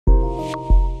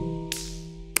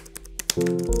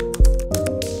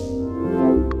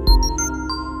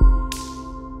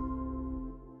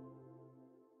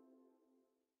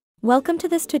Welcome to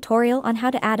this tutorial on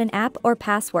how to add an app or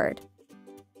password.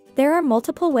 There are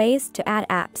multiple ways to add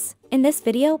apps. In this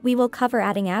video, we will cover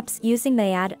adding apps using the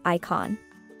add icon.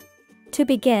 To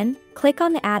begin, click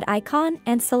on the add icon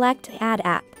and select Add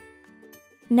App.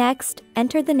 Next,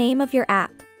 enter the name of your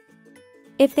app.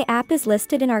 If the app is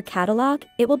listed in our catalog,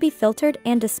 it will be filtered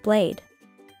and displayed.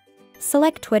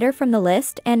 Select Twitter from the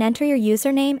list and enter your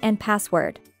username and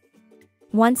password.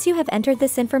 Once you have entered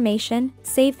this information,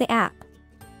 save the app.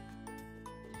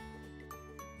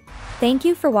 Thank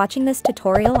you for watching this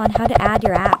tutorial on how to add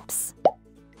your apps.